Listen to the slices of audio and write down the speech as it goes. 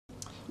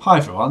Hi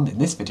everyone, in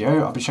this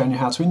video I'll be showing you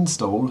how to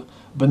install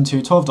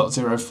Ubuntu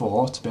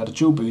 12.04 to be able to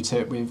dual boot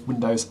it with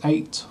Windows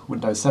 8,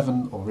 Windows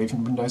 7 or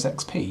even Windows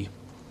XP.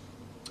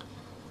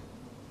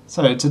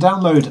 So to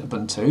download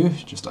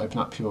Ubuntu, just open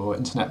up your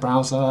internet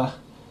browser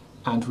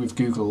and with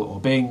Google or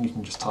Bing you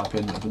can just type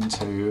in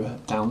Ubuntu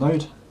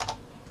download.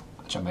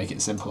 Actually I'll make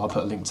it simple, I'll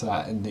put a link to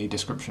that in the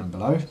description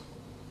below.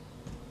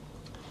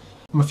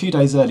 I'm a few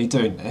days early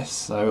doing this,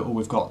 so all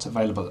we've got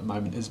available at the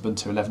moment is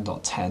Ubuntu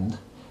 11.10.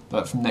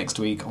 But from next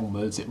week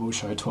onwards it will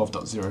show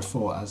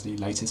 12.04 as the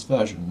latest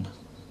version.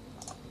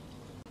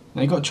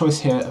 Now you've got a choice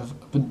here of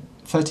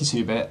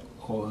 32-bit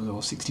or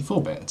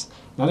 64-bit.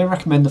 Now they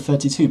recommend the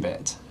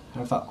 32-bit,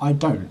 however I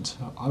don't.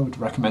 I would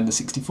recommend the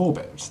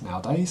 64-bit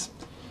nowadays.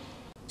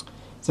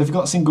 So if you've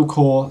got a single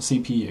core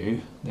CPU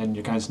then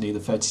you're going to need the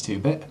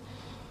 32-bit,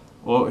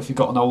 or if you've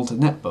got an older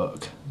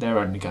netbook they're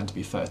only going to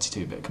be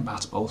 32-bit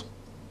compatible.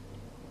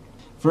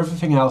 For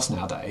everything else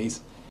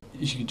nowadays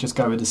you should just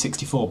go with the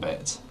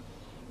 64-bit.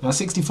 Now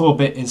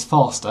 64-bit is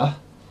faster,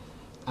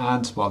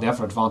 and well, the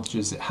other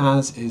advantages it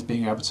has is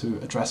being able to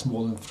address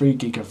more than 3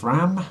 gig of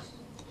RAM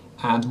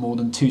and more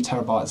than 2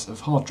 terabytes of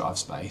hard drive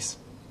space.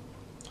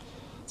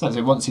 So that's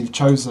it. Once you've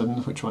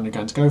chosen which one you're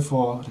going to go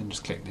for, then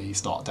just click the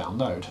Start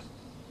Download.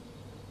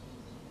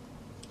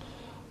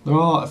 There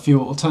are a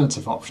few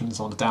alternative options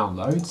on the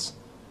downloads.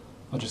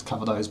 I'll just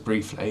cover those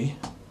briefly.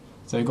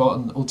 So you've got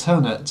an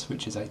alternate,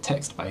 which is a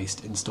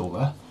text-based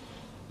installer.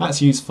 That's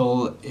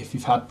useful if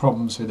you've had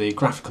problems with the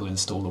graphical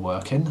installer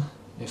working.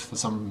 If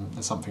there's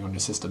something on your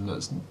system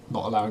that's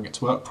not allowing it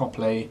to work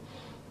properly,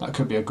 that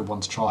could be a good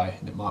one to try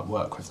and it might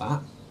work with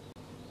that.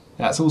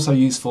 It's also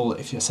useful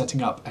if you're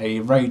setting up a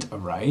RAID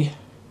array,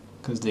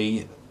 because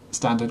the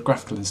standard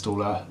graphical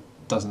installer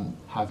doesn't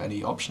have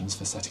any options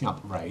for setting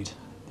up RAID.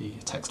 The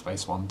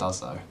text-based one does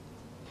though.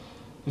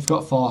 If you've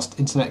got fast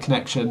internet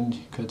connection,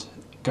 you could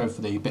go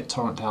for the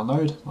BitTorrent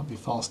download. It might be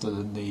faster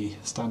than the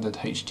standard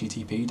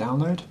HTTP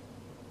download.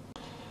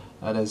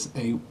 There's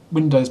a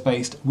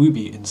Windows-based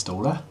Woobi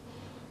installer.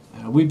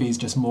 Woobi is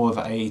just more of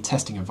a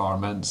testing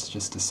environment,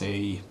 just to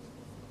see,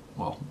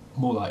 well,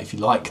 more like if you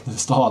like the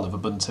style of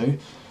Ubuntu.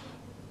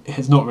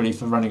 It's not really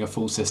for running a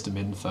full system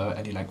in for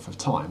any length of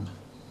time.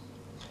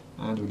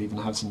 And we'll even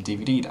have some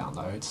DVD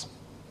downloads.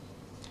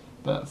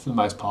 But for the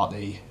most part,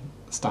 the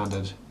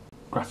standard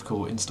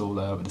graphical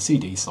installer with the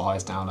CD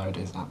size download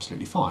is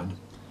absolutely fine.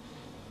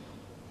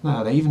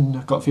 Now, they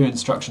even got a few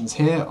instructions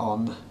here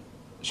on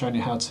showing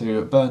you how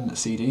to burn a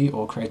CD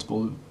or create a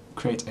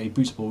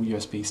bootable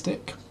USB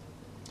stick.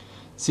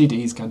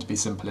 CD is going to be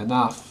simple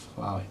enough.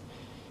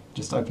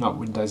 Just open up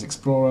Windows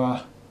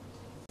Explorer,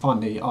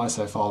 find the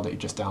ISO file that you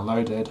just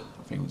downloaded.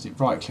 I think it was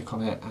right click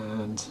on it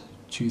and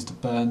choose to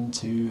burn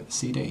to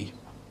CD.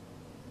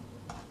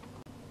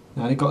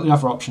 Now you've got the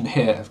other option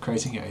here of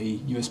creating a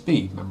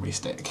USB memory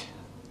stick.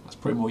 That's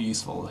probably more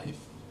useful. You're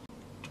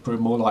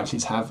probably more likely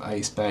to have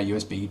a spare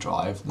USB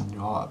drive than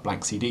you are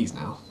blank CDs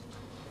now.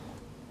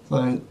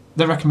 So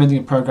they're recommending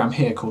a program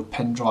here called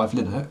Pendrive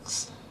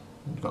Linux.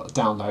 You've got a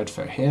download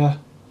for it here.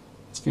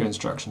 There's a few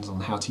instructions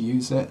on how to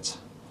use it.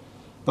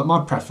 But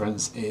my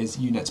preference is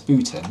Unit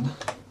Bootin.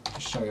 I'll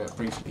show you it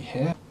briefly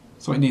here.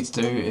 So what you need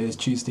to do is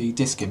choose the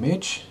disk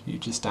image you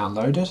just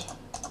downloaded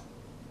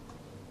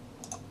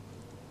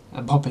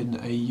and pop in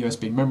a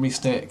USB memory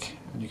stick,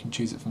 and you can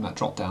choose it from that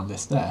drop down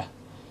list there.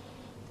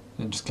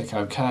 Then just click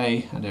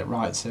OK and it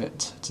writes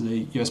it to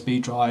the USB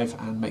drive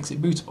and makes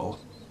it bootable.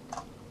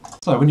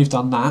 So when you've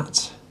done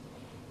that,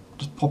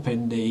 just pop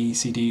in the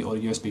CD or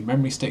USB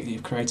memory stick that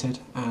you've created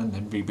and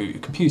then reboot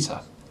your computer.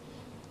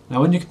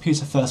 Now when your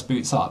computer first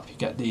boots up you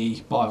get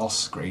the BIOS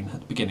screen at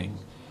the beginning.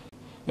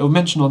 It will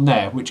mention on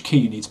there which key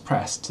you need to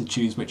press to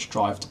choose which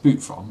drive to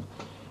boot from.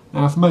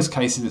 Now for most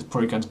cases it's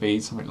probably going to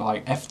be something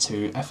like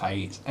F2,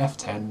 F8,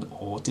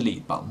 F10 or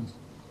delete button.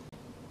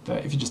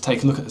 But if you just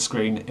take a look at the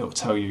screen it will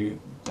tell you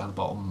down the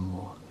bottom,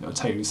 or it will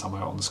tell you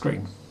somewhere on the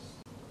screen.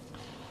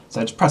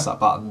 So just press that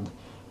button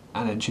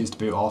and then choose to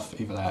boot off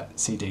either that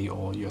CD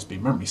or USB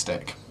memory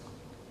stick.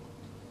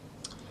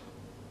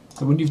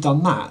 So when you've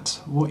done that,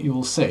 what you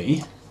will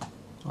see,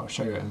 I'll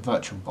show you it in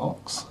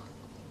VirtualBox.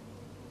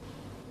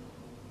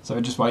 So we're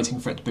just waiting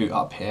for it to boot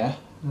up here.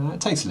 It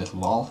takes a little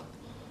while.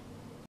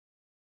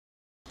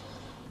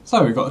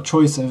 So we've got a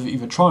choice of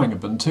either trying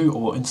Ubuntu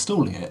or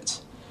installing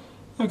it.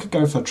 We could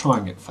go for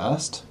trying it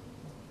first.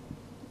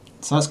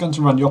 So that's going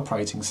to run the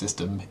operating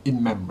system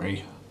in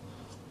memory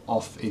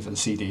off either the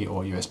CD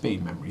or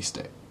USB memory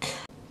stick.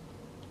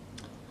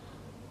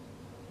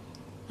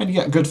 And you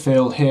get a good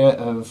feel here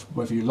of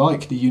whether you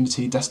like the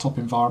Unity desktop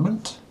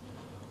environment,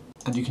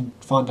 and you can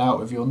find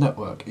out if your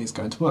network is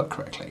going to work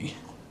correctly.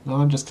 Now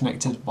I'm just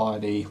connected by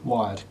the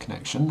wired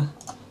connection.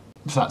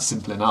 So that's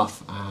simple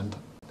enough, and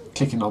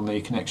clicking on the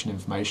connection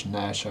information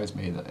there shows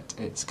me that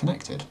it's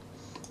connected.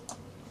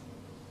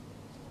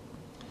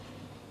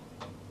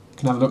 You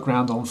can have a look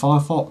around on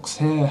Firefox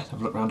here,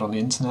 have a look around on the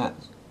internet.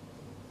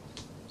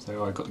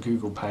 So I've got the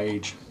Google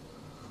page.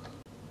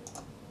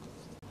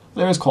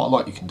 There is quite a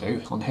lot you can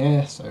do on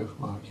here, so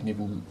you can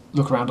even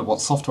look around at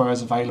what software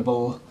is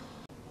available,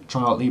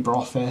 try out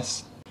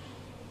LibreOffice.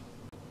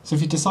 So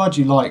if you decide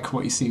you like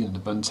what you see in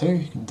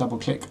Ubuntu, you can double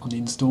click on the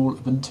Install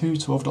Ubuntu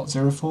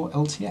 12.04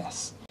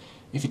 LTS.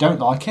 If you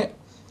don't like it,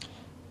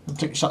 you'll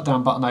click the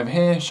shutdown button over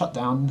here, shut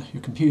down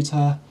your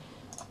computer,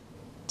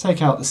 take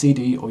out the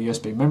CD or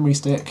USB memory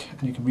stick,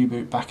 and you can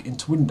reboot back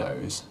into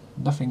Windows.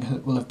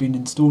 Nothing will have been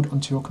installed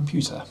onto your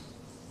computer.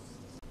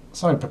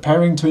 So,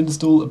 preparing to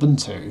install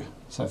Ubuntu.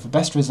 So for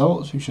best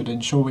results, we should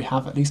ensure we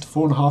have at least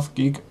 4.5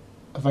 gig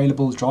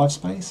available drive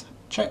space.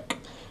 Check.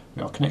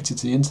 We are connected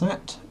to the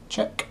internet.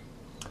 Check.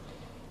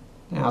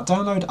 Now,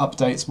 download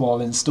updates while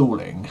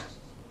installing.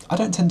 I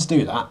don't tend to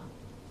do that,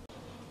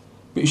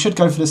 but you should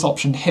go for this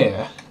option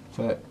here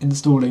for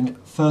installing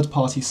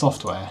third-party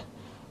software.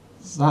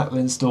 So that will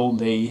install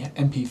the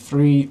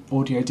MP3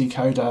 audio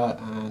decoder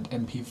and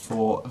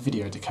MP4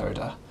 video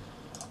decoder,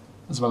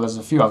 as well as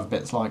a few other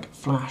bits like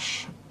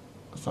Flash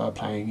for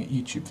playing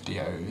YouTube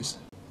videos.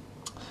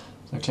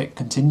 So click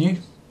Continue.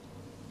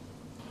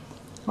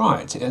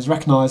 Right, it has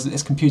recognised that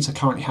this computer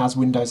currently has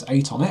Windows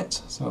 8 on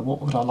it, so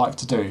what would I like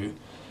to do?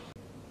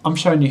 I'm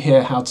showing you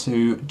here how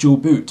to dual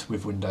boot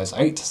with Windows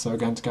 8, so we're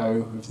going to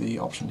go with the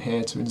option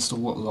here to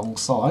install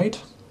alongside.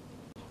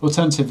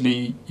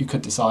 Alternatively, you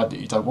could decide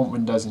that you don't want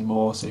Windows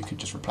anymore, so you could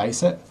just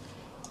replace it,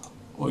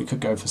 or you could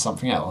go for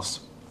something else.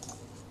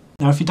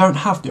 Now, if you don't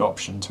have the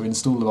option to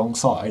install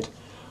alongside,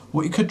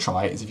 what you could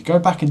try is if you go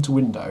back into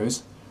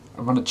Windows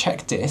and run a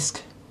check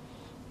disk,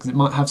 because it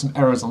might have some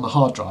errors on the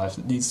hard drive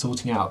that needs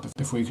sorting out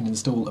before you can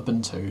install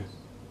Ubuntu.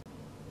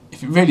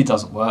 If it really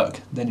doesn't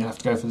work, then you have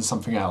to go for the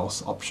something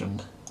else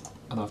option,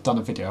 and I've done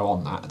a video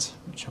on that,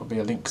 which will be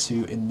a link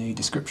to in the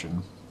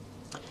description.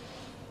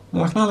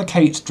 Now I can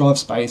allocate drive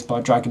space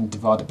by dragging the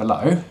divider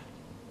below,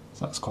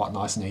 so that's quite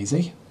nice and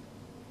easy.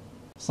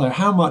 So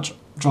how much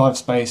drive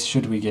space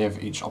should we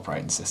give each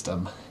operating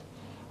system?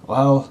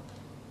 Well,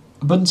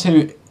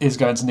 Ubuntu is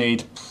going to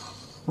need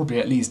probably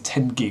at least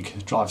 10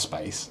 gig drive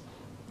space,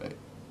 but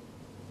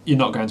you're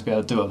not going to be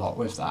able to do a lot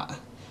with that.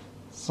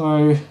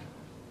 So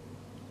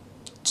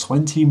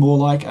 20 more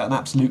like at an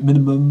absolute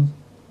minimum,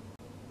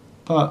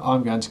 but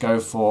I'm going to go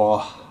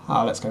for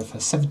let's go for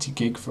 70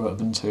 gig for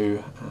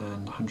Ubuntu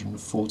and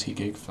 140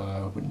 gig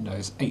for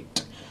Windows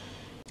 8.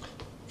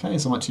 Okay,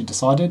 so once you've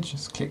decided,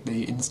 just click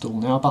the Install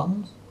Now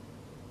button.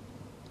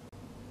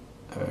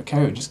 Okay,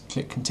 we'll just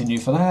click Continue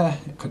for there.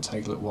 It could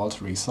take a little while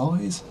to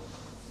resize.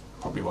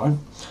 Probably won't.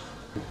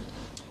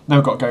 Now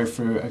we've got to go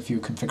through a few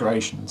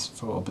configurations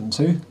for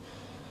Ubuntu.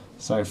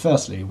 So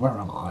firstly, where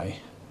am I?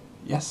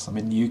 Yes, I'm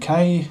in the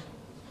UK,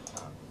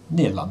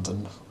 near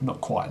London. Not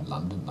quite in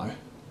London though.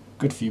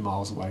 Good few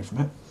miles away from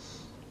it.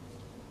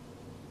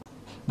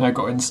 Now I've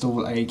got to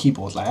install a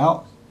keyboard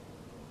layout.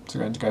 So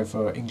we're going to go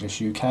for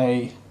English UK,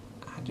 and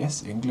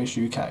yes, English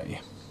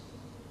UK.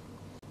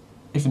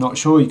 If you're not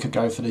sure, you could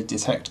go for the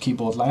Detect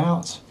Keyboard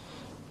Layout,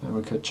 and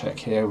we could check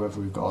here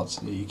whether we've got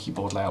the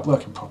keyboard layout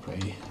working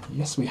properly.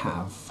 Yes, we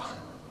have.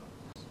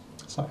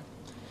 So,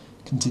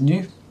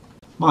 continue.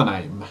 My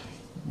name.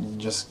 You can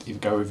just either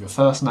go with your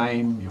first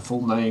name, your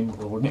full name,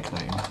 or a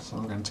nickname. So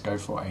I'm going to go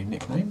for a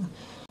nickname.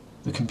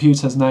 The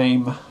computer's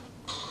name,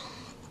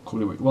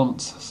 call it what you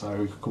want, so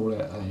we could call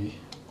it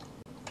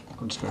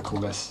I'm just going to call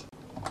this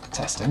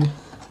testing.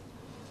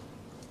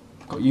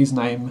 Got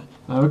username,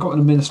 we've got an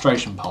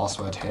administration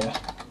password here.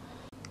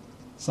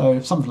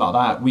 So something like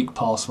that, weak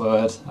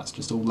password, that's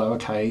just all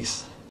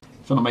lowercase.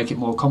 If you want to make it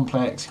more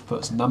complex, you can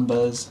put some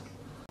numbers,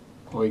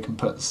 or you can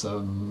put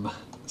some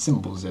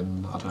symbols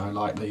in, I don't know,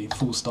 like the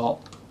full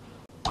stop,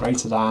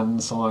 greater than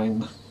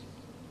sign.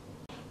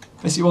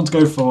 Basically you want to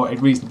go for a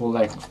reasonable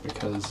length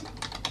because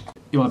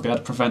you want to be able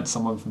to prevent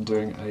someone from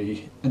doing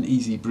an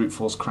easy brute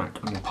force crack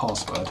on your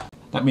password.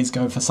 That means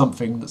going for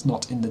something that's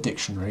not in the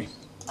dictionary.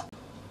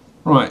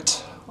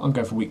 Right, I'm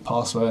going for weak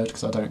password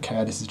because I don't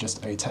care, this is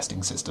just a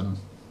testing system.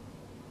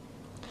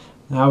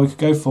 Now we could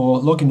go for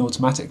login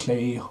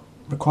automatically,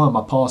 require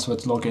my password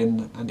to log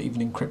in, and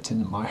even encrypt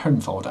in my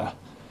home folder.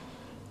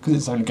 Because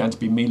it's only going to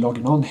be me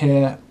logging on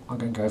here, I'm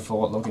going to go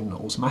for login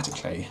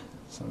automatically.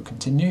 So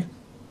continue.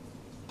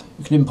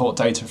 You can import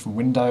data from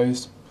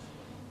Windows.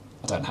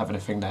 I don't have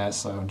anything there,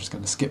 so I'm just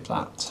going to skip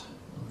that.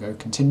 We'll go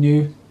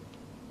continue.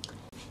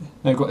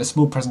 Now we've got this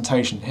small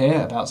presentation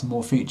here about some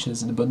more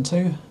features in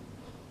Ubuntu.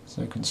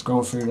 So you can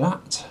scroll through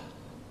that.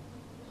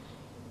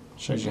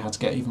 Shows you how to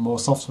get even more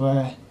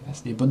software.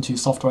 Yes, the Ubuntu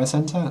Software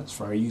Center, it's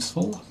very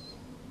useful.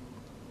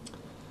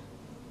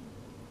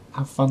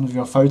 Have fun with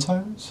your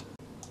photos.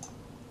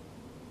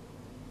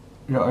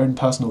 Your own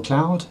personal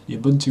cloud, the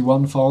Ubuntu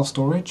One file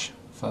storage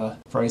for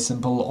very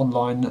simple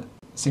online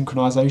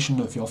synchronization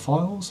of your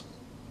files.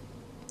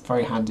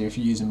 Very handy if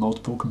you're using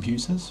multiple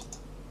computers.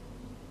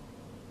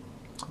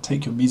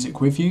 Take your music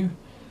with you.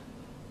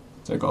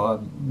 So I've got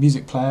a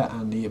music player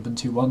and the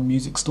Ubuntu One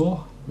music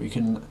store. We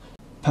can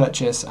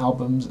purchase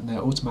albums and they're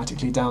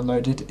automatically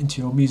downloaded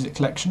into your music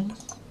collection.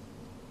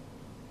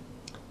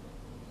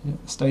 Yeah,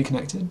 stay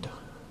connected.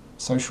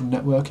 Social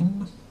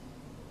networking.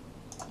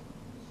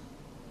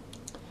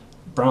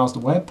 Browse the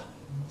web.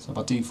 So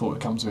by default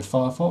it comes with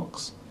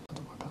Firefox.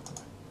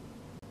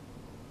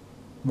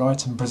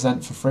 write and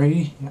present for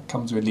free. It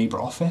comes with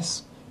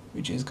LibreOffice,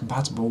 which is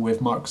compatible with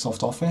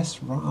Microsoft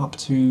Office right up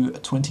to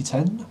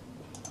 2010.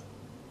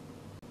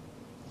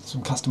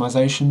 Some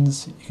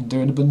customizations you can do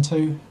in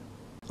Ubuntu.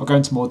 I'll go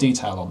into more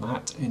detail on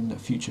that in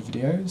future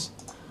videos.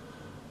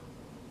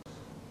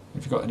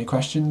 If you've got any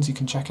questions, you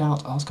can check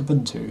out Ask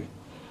Ubuntu.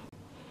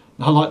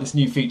 Now, I like this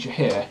new feature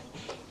here.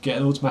 Get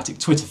an automatic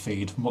Twitter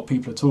feed from what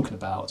people are talking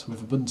about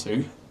with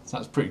Ubuntu. So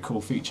that's a pretty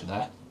cool feature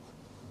there.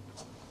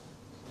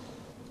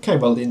 Okay,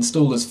 well, the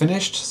installer's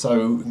finished,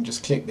 so we can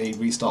just click the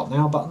Restart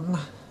Now button.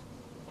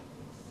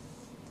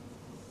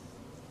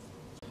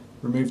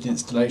 Remove the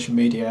installation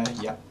media.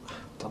 Yep,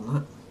 done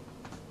that.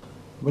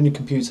 When your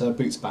computer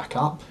boots back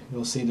up,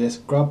 you'll see this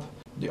grub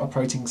the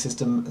operating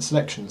system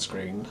selection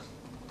screen.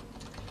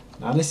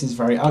 Now this is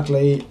very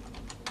ugly,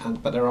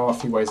 but there are a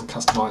few ways of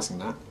customising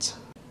that.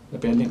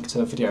 There'll be a link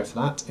to a video for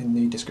that in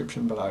the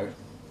description below.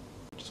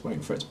 Just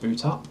waiting for it to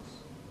boot up.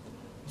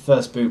 The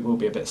first boot will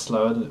be a bit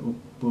slower than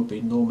it will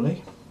be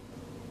normally.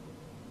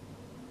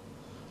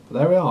 But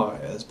there we are,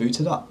 it has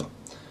booted up.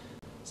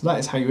 So that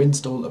is how you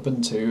install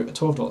Ubuntu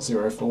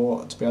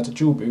 12.04 to be able to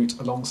dual boot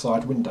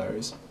alongside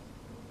Windows.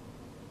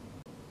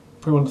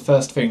 Probably one of the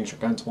first things you're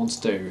going to want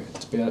to do is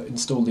to be able to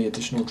install the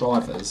additional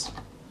drivers.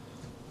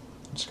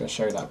 I'm just going to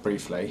show you that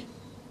briefly.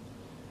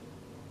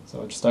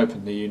 So I just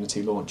opened the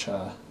Unity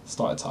launcher,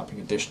 started typing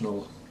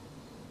additional,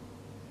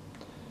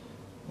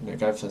 and then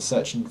go for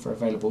searching for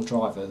available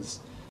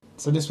drivers.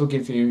 So this will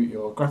give you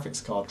your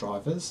graphics card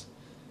drivers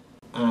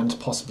and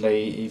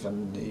possibly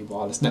even the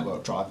wireless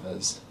network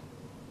drivers,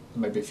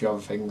 and maybe a few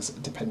other things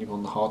depending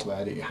on the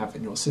hardware that you have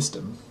in your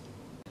system.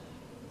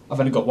 I've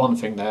only got one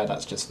thing there,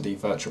 that's just for the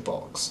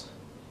VirtualBox.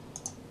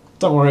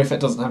 Don't worry if it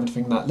doesn't have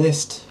anything in that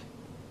list,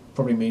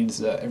 probably means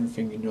that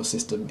everything in your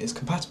system is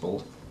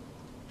compatible.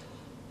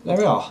 There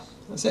we are,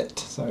 that's it.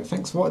 So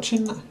thanks for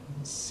watching,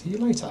 see you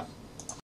later.